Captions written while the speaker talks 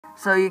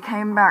So you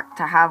came back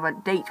to have a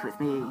date with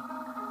me.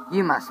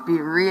 You must be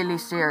really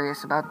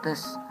serious about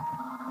this.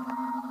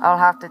 I'll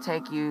have to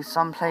take you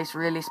someplace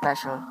really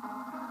special.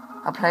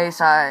 A place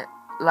I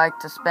like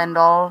to spend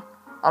a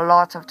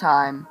lot of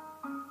time.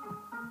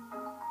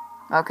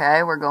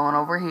 Okay, we're going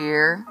over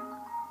here.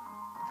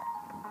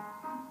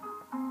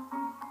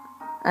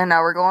 And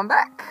now we're going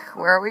back.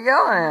 Where are we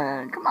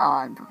going? Come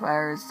on,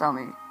 Papyrus, tell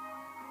me.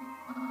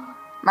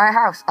 My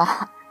house.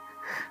 Oh.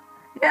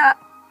 Yeah,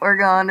 we're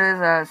going to his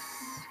house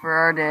for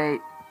our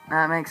date.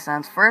 That makes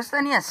sense. First,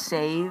 I need to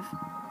save.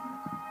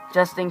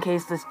 Just in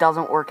case this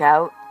doesn't work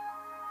out.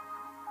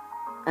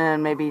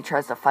 And maybe he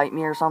tries to fight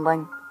me or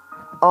something.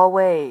 Oh,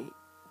 wait.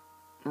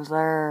 Is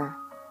there...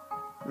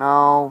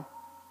 No.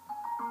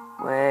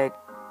 Wait.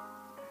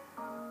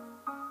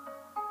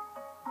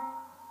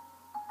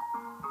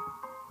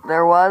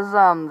 There was,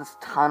 this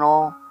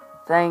tunnel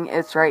thing.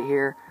 It's right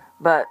here.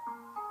 But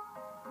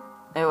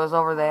it was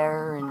over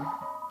there, and...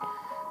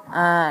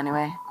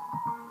 anyway.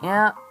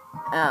 Yeah.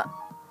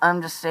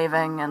 I'm just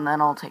saving, and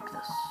then I'll take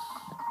this.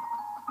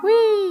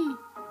 Whee!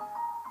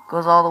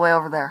 Goes all the way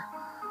over there.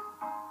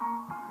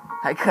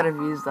 I could have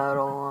used that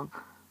all along.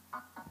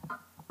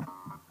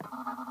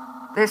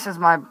 This is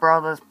my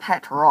brother's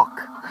pet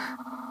rock.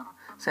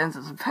 Since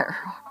it's a pet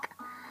rock.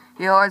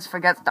 He always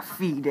forgets to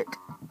feed it.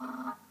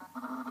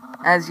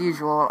 As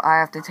usual, I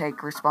have to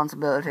take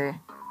responsibility.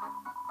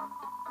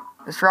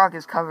 This rock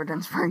is covered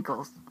in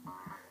sprinkles.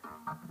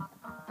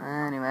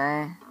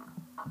 Anyway.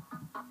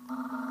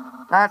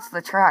 That's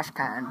the trash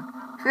can.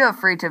 Feel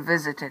free to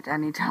visit it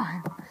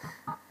anytime.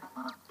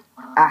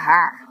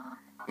 Aha!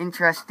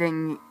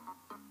 Interested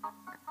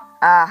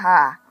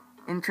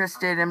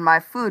in my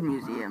food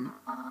museum?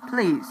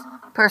 Please,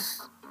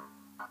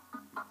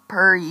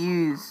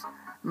 peruse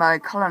my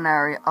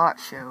culinary art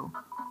show.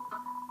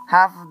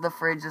 Half of the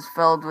fridge is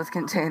filled with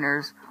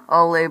containers,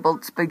 all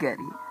labeled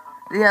spaghetti.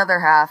 The other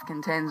half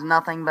contains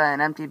nothing but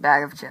an empty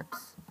bag of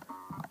chips.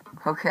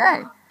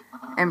 Okay.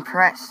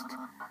 Impressed,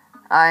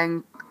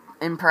 I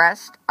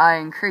increased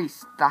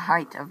the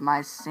height of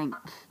my sink.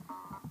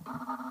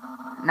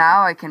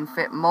 Now I can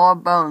fit more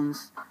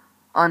bones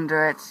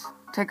under it.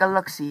 Take a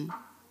look-see.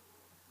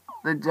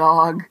 The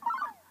dog.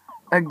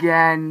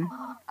 Again.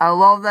 I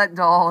love that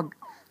dog.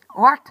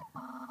 What?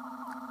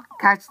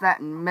 Catch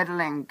that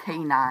middling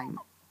canine.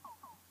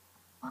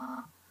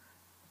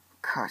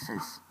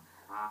 Curses.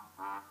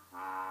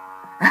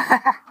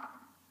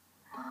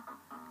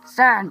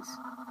 Sans,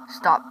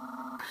 stop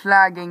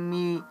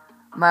plaguing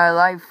my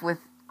life with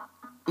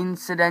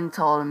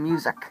incidental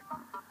music.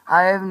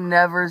 I have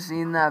never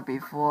seen that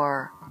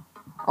before.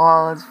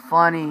 Oh, it's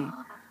funny.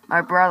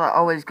 My brother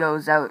always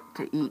goes out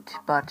to eat,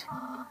 but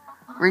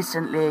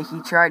recently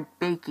he tried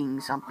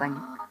baking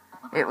something.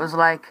 It was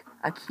like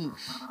a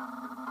quiche,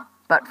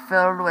 but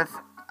filled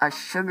with a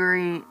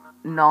sugary,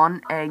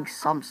 non-egg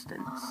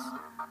substance.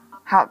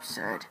 How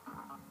absurd.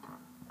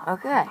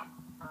 Okay,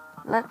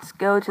 let's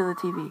go to the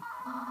TV.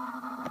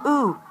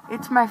 Ooh,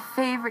 it's my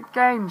favorite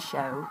game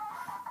show.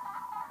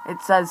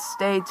 It says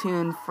stay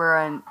tuned for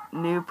a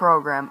new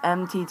program,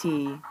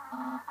 MTT.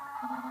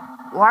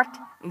 What?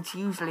 It's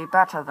usually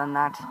better than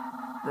that.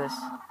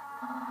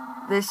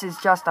 This is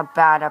just a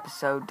bad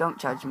episode, don't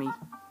judge me.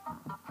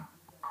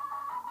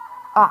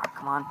 Ah,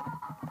 come on.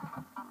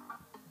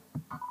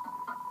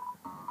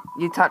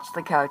 You touch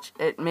the couch,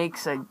 it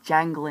makes a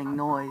jangling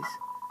noise.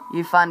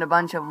 You find a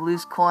bunch of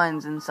loose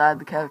coins inside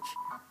the couch.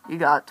 You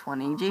got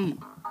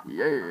 20G.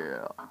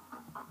 Yeah.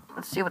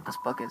 Let's see what this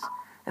book is.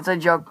 It's a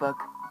joke book.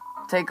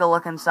 Take a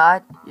look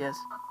inside. Yes.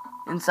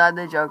 Inside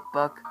the joke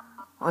book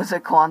was a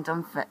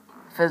quantum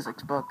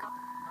physics book.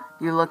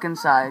 You look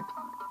inside.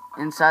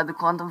 Inside the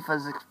quantum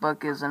physics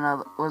book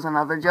was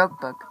another joke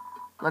book.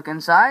 Look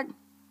inside.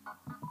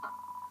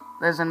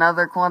 There's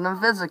another quantum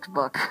physics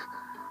book.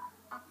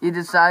 You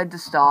decide to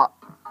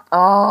stop.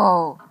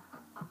 Oh,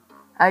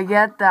 I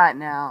get that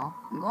now.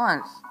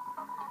 Once.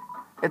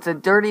 It's a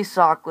dirty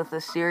sock with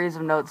a series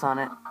of notes on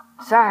it.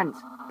 Sans,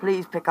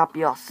 please pick up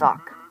your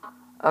sock.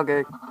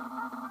 Okay.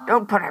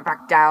 Don't put it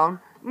back down.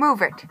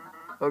 Move it.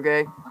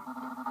 Okay.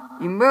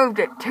 You moved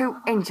it 2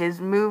 inches.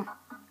 Move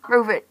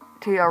it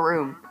to your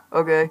room.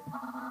 Okay.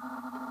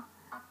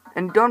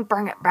 And don't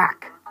bring it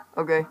back.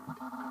 Okay.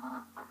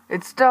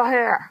 It's still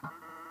here.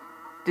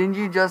 Didn't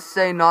you just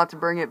say not to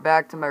bring it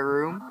back to my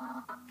room?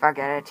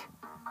 Forget it.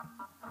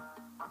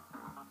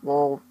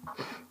 Well,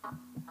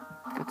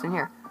 what's in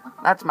here?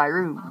 That's my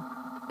room.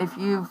 If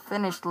you've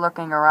finished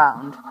looking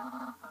around,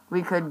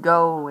 we could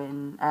go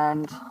in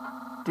and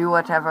do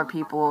whatever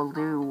people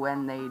do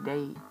when they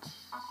date.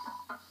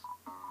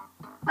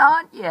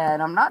 Not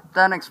yet. I'm not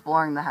done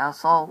exploring the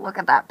house. Oh, look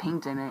at that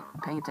painting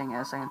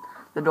essay.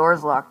 The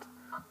door's locked.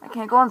 I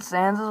can't go in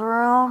Sans'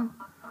 room.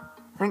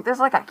 I think there's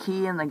like a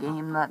key in the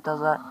game that does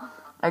that.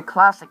 A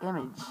classic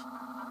image.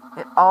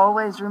 It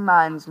always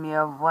reminds me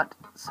of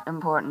what's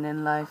important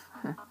in life.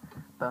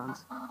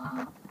 Bones.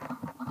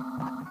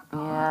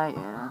 Yeah.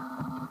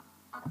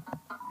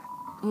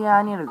 Yeah,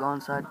 I need to go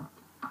inside.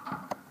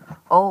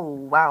 Oh,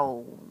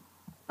 wow.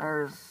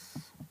 There's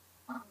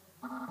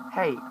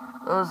Hey,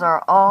 those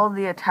are all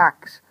the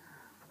attacks.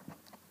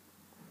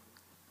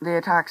 The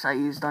attacks I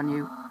used on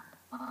you.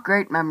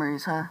 Great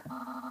memories, huh?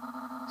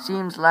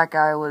 Seems like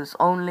I was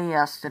only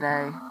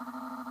yesterday,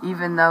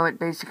 even though it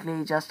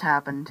basically just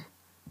happened.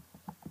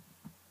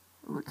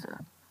 Ooh, it's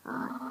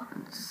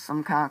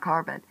some kind of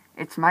car bed.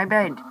 It's my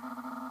bed.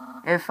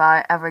 If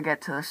I ever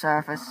get to the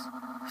surface,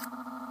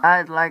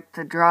 I'd like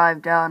to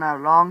drive down a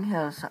long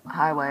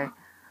highway,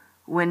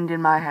 wind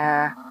in my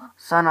hair,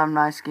 sun on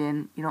my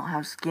skin. You don't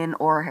have skin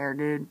or hair,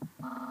 dude.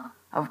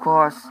 Of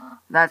course,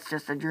 that's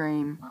just a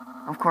dream.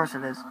 Of course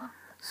it is.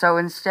 So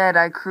instead,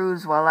 I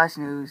cruise while I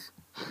snooze.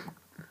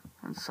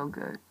 That's so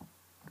good.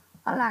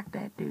 I like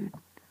that, dude.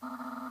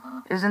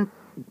 Isn't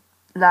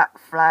that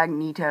flag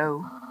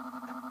neato?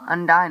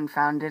 Undyne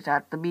found it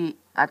at the bay.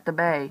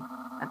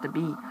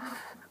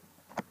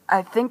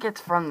 I think it's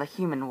from the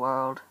human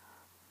world.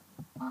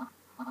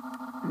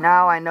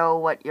 Now I know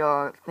what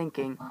you're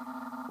thinking.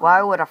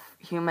 Why would a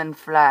human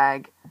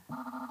flag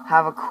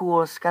have a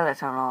cool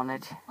skeleton on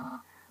it?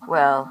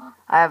 Well,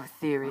 I have a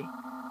theory.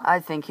 I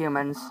think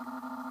humans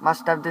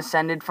must have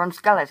descended from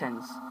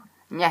skeletons.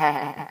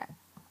 Yeah.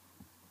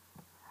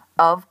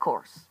 Of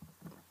course.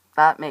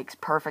 That makes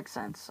perfect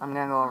sense. I'm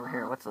gonna go over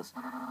here. What's this?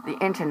 The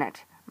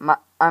internet.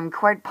 I'm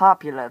quite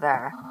popular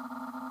there.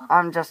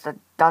 I'm just a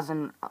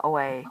dozen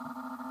away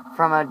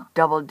from a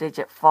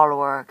double-digit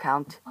follower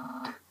count.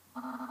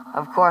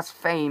 Of course,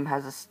 fame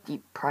has a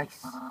steep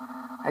price.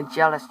 A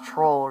jealous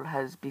troll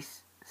has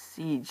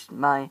besieged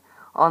my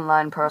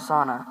online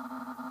persona,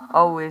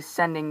 always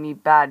sending me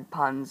bad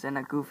puns in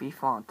a goofy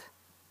font.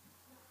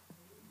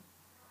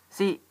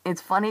 See,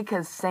 it's funny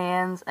because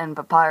Sans and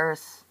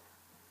Papyrus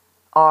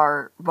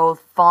are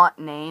both font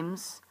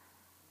names,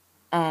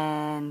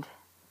 and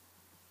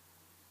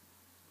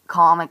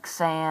Comic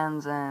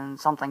Sans and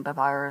something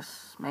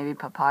Papyrus, maybe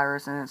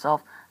Papyrus in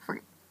itself,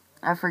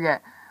 I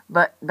forget.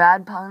 But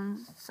bad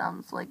puns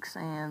sounds like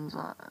Sans.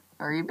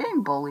 Are you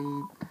being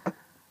bullied?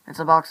 It's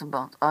a box of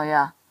bones. Oh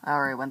yeah, I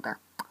already went there.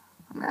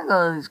 I'm gonna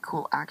go to these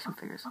cool action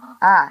figures.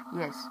 Ah,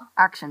 yes,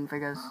 action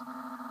figures.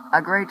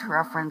 A great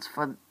reference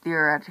for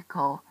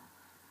theoretical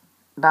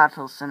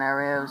battle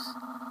scenarios.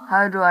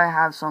 Why do I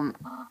have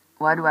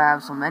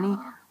so many?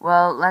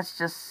 Well, let's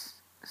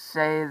just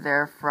say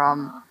they're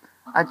from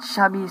a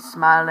chubby,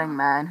 smiling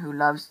man who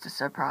loves to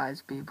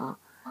surprise people.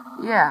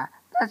 Yeah,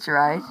 that's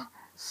right.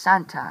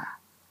 Santa.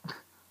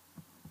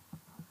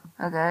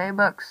 Okay,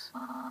 books.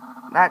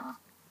 That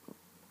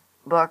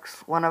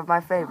book's one of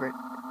my favorite.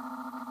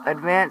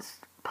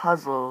 Advanced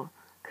puzzle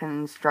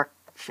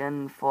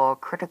construction for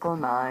critical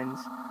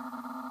minds.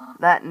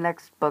 That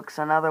next book's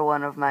another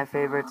one of my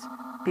favorites.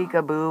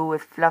 Peekaboo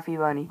with Fluffy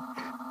Bunny.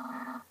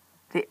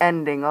 The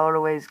ending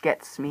always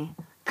gets me.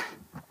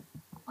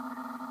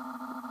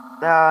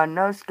 There are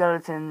no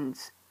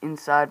skeletons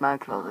inside my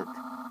closet,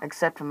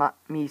 except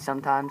me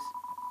sometimes.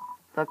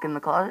 Look in the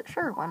closet?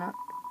 Sure, why not?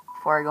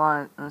 Before I go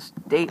on a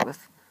date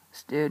with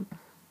this dude.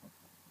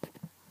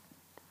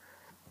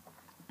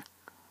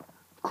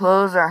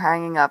 Clothes are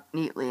hanging up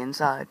neatly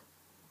inside.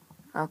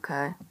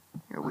 Okay,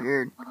 you're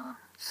weird.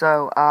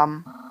 So,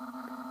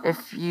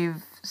 if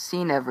you've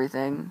seen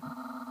everything,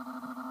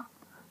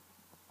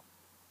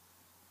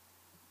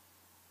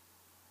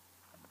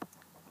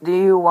 do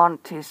you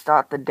want to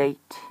start the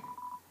date?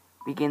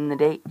 Begin the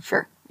date?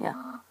 Sure, yeah.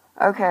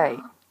 Okay,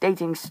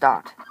 dating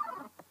start.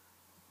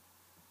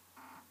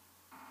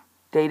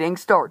 Dating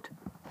start.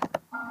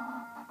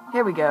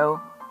 Here we go,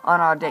 on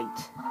our date.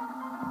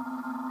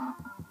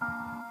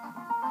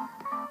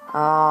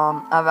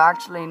 I've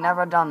actually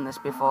never done this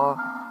before,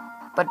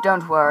 but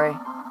don't worry,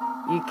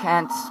 you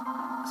can't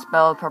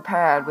spell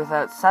prepared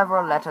without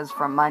several letters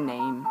from my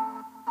name.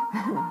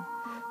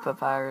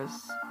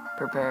 Papyrus,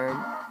 prepared.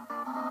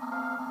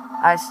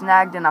 I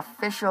snagged an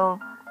official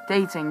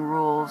dating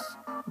rules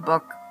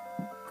book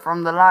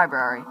from the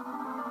library.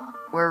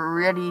 We're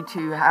ready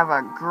to have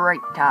a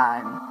great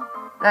time.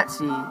 Let's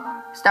see.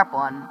 Step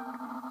 1.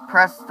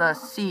 Press the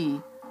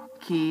C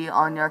key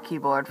on your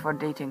keyboard for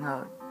dating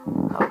code.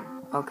 Oh,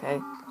 okay.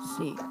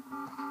 C.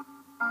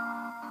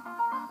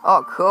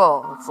 Oh,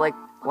 cool. It's like,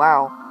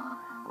 wow.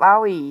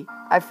 Wowie.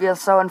 I feel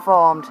so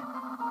informed.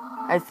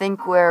 I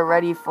think we're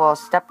ready for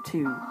step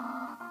 2.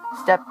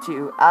 Step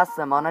 2. Ask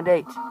them on a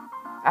date.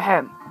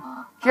 Ahem.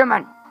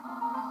 Human.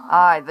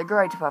 I, the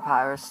great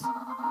Papyrus,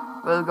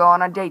 will go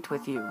on a date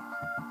with you.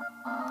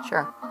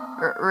 Sure.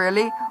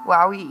 Really?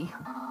 Wowie.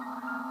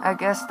 I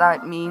guess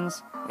that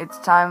means it's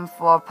time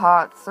for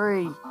part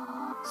 3.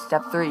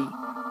 Step 3.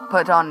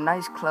 Put on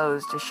nice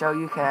clothes to show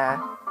you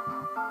care.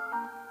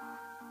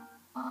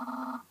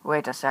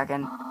 Wait a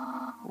second.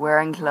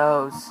 Wearing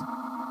clothes.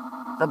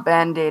 The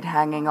band-aid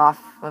hanging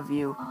off of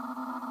you.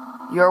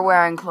 You're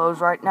wearing clothes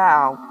right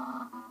now.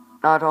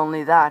 Not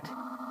only that,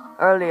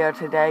 earlier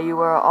today you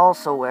were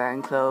also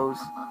wearing clothes.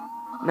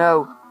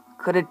 No,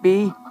 could it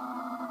be?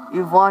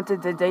 You've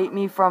wanted to date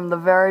me from the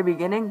very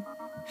beginning?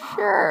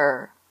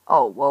 Sure.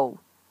 Oh, whoa.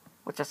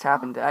 What just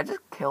happened? Did I just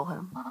kill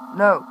him?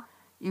 No,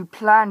 you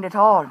planned it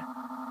all.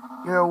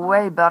 You're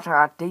way better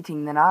at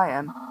dating than I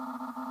am.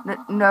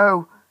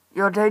 No,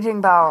 you're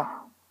dating Power.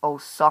 Oh,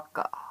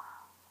 sucker.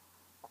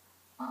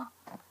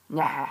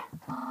 Nah.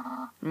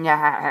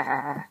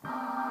 Nah.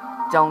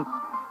 Don't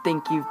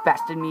think you've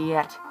bested me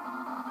yet.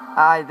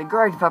 I, the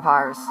great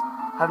Papyrus,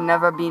 have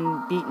never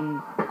been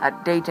beaten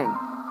at dating.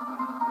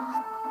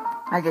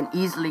 I can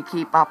easily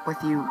keep up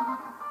with you.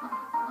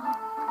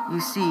 You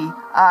see,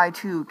 I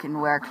too can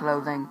wear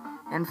clothing.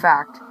 In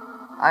fact,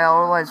 I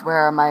always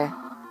wear my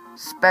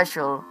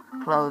special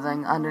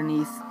clothing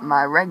underneath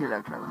my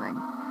regular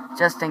clothing,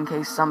 just in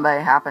case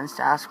somebody happens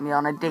to ask me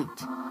on a date.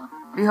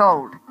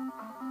 Behold.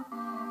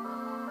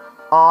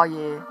 Oh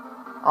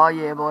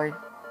yeah, boy.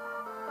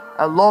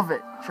 I love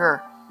it,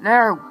 sure.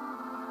 No,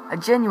 a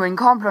genuine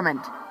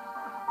compliment.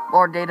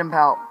 Or dating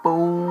pal.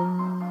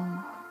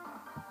 Boom.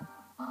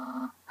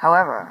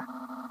 However,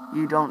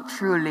 you don't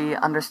truly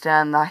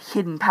understand the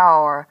hidden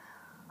power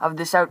of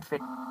this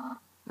outfit.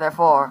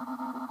 Therefore,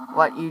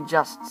 what you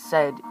just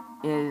said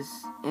is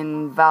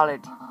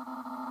invalid.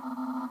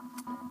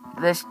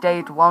 This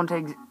date won't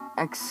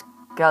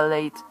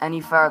escalate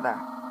any further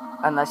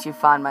unless you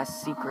find my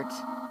secret.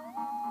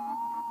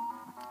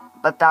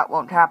 But that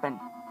won't happen.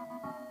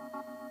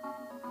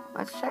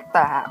 Let's check the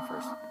hat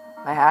first.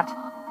 My hat.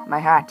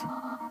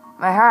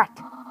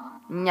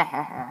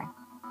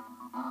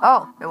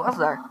 Oh, it was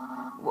there.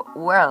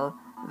 Well,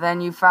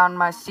 then you found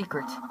my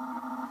secret.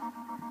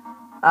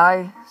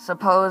 I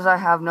suppose I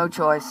have no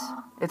choice.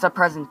 It's a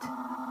present.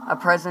 A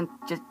present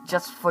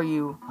just for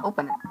you.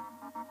 Open it.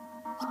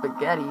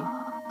 Spaghetti.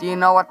 Do you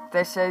know what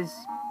this is?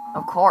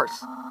 Of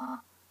course.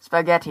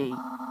 Spaghetti.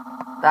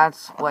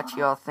 That's what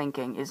you're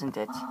thinking, isn't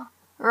it?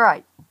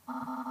 Right.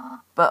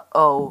 But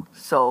oh,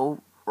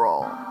 so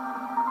wrong.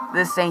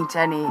 This ain't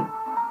any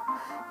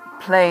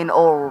plain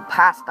old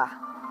pasta.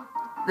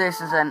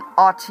 This is an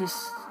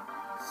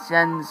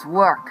artisan's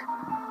work.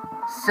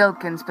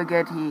 Silken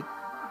spaghetti,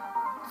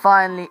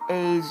 finely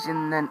aged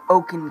in an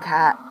oaken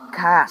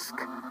cask,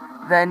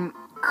 then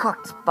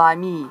cooked by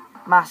me,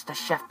 Master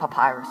Chef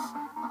Papyrus.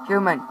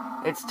 Human,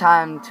 it's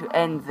time to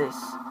end this.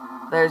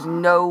 There's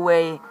no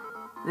way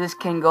this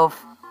can go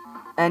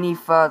any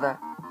further.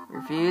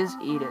 Refuse?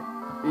 Eat it.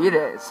 Eat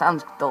it. It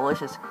sounds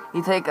delicious.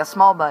 You take a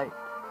small bite.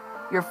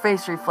 Your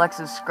face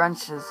reflexes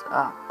scrunches.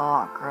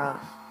 Gross.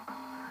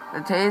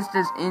 The taste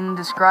is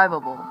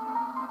indescribable.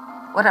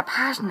 What a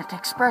passionate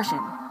expression.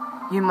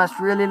 You must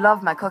really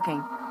love my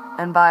cooking,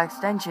 and by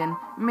extension,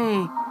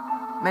 me.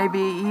 Maybe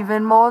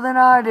even more than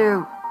I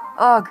do.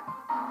 Ugh.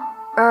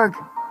 Ugh.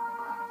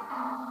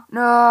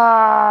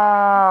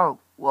 No!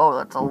 Whoa,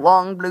 that's a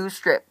long blue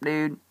strip,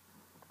 dude.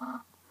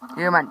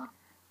 Human,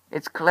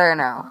 it's clear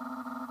now.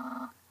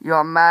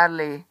 You're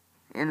madly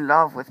in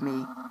love with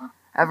me.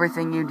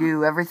 Everything you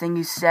do, everything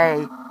you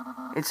say,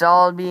 it's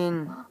all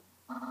being...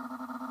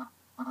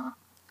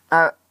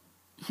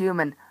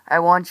 Human, I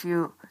want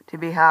you to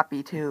be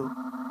happy too.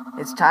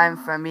 It's time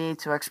for me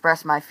to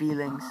express my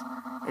feelings.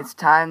 It's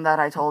time that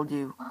I told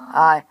you.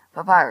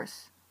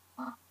 Papyrus.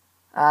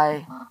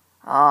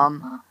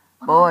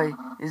 Boy,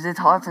 is it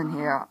hot in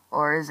here,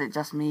 or is it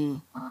just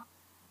me?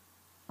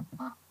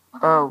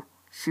 Oh,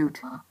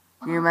 shoot.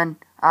 Human,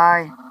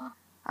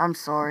 I'm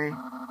sorry.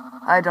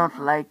 I don't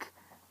like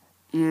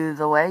you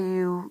the way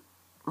you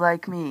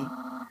like me.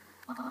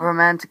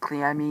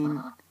 Romantically, I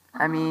mean,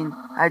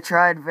 I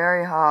tried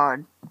very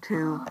hard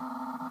to.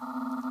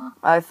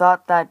 I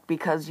thought that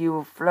because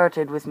you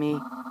flirted with me,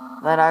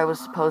 that I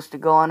was supposed to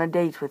go on a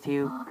date with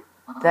you.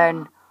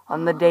 Then,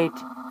 on the date,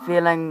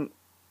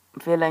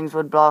 feelings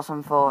would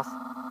blossom forth.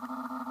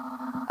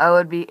 I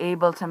would be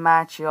able to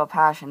match your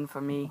passion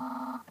for me.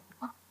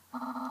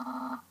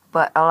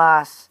 But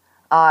alas,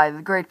 I,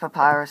 the great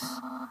Papyrus,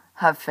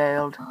 have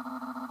failed.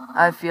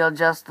 I feel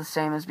just the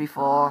same as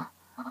before.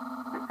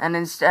 And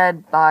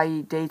instead,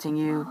 by dating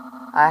you,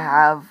 I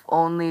have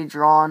only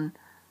drawn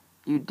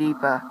you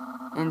deeper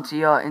into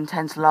your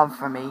intense love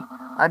for me.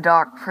 A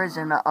dark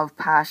prison of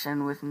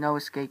passion with no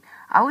escape.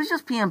 I was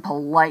just being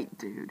polite,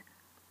 dude.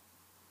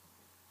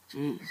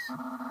 Jeez.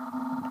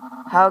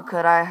 How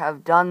could I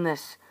have done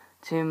this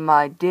to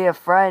my dear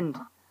friend?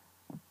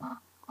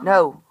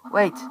 No,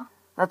 wait,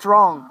 that's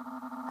wrong.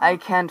 I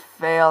can't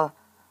fail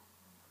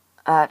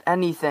at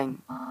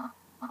anything.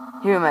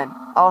 Human,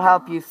 I'll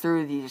help you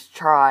through these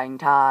trying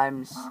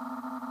times.